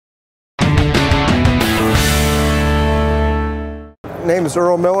name is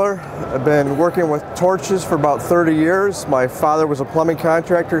Earl Miller. I've been working with torches for about 30 years. My father was a plumbing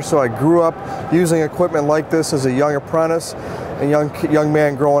contractor, so I grew up using equipment like this as a young apprentice and young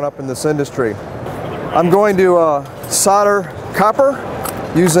man growing up in this industry. I'm going to solder copper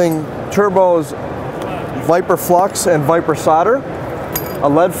using Turbo's Viper Flux and Viper solder, a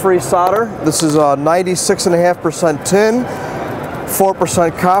lead-free solder. This is a 96.5% tin,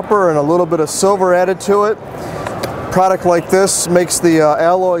 4% copper, and a little bit of silver added to it. Product like this makes the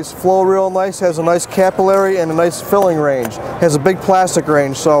alloys flow real nice, has a nice capillary and a nice filling range, has a big plastic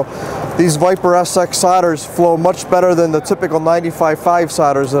range, so these Viper SX solders flow much better than the typical 95.5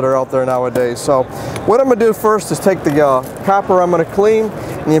 solders that are out there nowadays. So what I'm going to do first is take the copper I'm going to clean.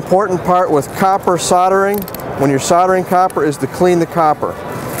 And the important part with copper soldering, when you're soldering copper, is to clean the copper,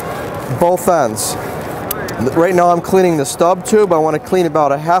 both ends. Right now I'm cleaning the stub tube. I want to clean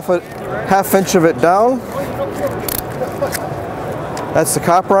about a half inch of it down. That's the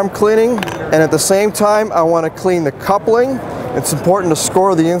copper I'm cleaning, and at the same time I want to clean the coupling. It's important to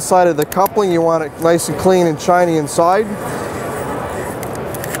score the inside of the coupling. You want it nice and clean and shiny inside.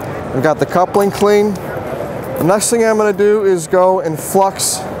 I've got the coupling clean. The next thing I'm going to do is go and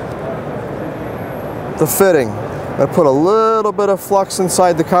flux the fitting. I'm going to put a little bit of flux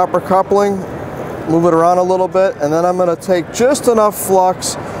inside the copper coupling, move it around a little bit, and then I'm going to take just enough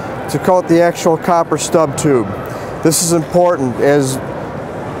flux to coat the actual copper stub tube. This is important, as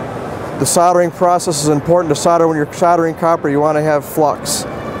the soldering process is important to solder. When you're soldering copper, you want to have flux.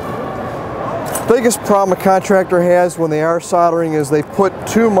 Biggest problem a contractor has when they are soldering is they put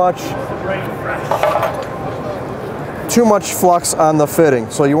too much flux on the fitting.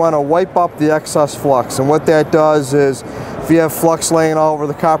 So you want to wipe up the excess flux, and what that does is if you have flux laying all over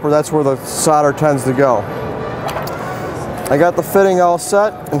the copper, that's where the solder tends to go. I got the fitting all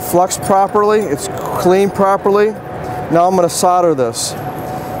set and fluxed properly. It's cleaned properly. Now I'm going to solder this.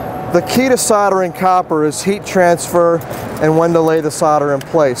 The key to soldering copper is heat transfer and when to lay the solder in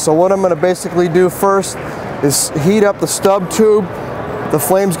place. So what I'm going to basically do first is heat up the stub tube. The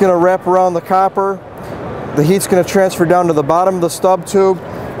flame's going to wrap around the copper. The heat's going to transfer down to the bottom of the stub tube,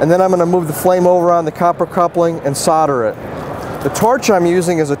 and then I'm going to move the flame over on the copper coupling and solder it. The torch I'm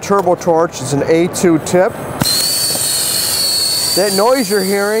using is a TurboTorch. It's an A2 tip. That noise you're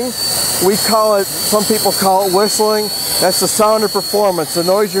hearing, we call it, some people call it whistling. That's the sound of performance. The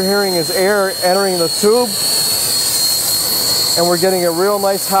noise you're hearing is air entering the tube, and we're getting a real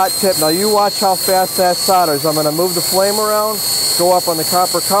nice hot tip. Now you watch how fast that solders. I'm going to move the flame around, go up on the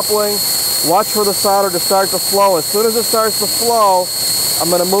copper coupling, watch for the solder to start to flow. As soon as it starts to flow,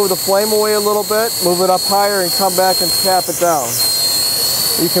 I'm going to move the flame away a little bit, move it up higher, and come back and tap it down.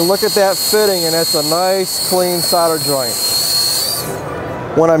 You can look at that fitting, and it's a nice clean solder joint.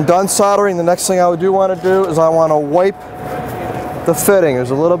 When I'm done soldering, the next thing I do want to do is I want to wipe the fitting.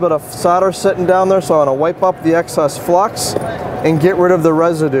 There's a little bit of solder sitting down there, so I want to wipe up the excess flux and get rid of the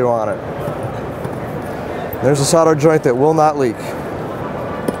residue on it. There's a solder joint that will not leak.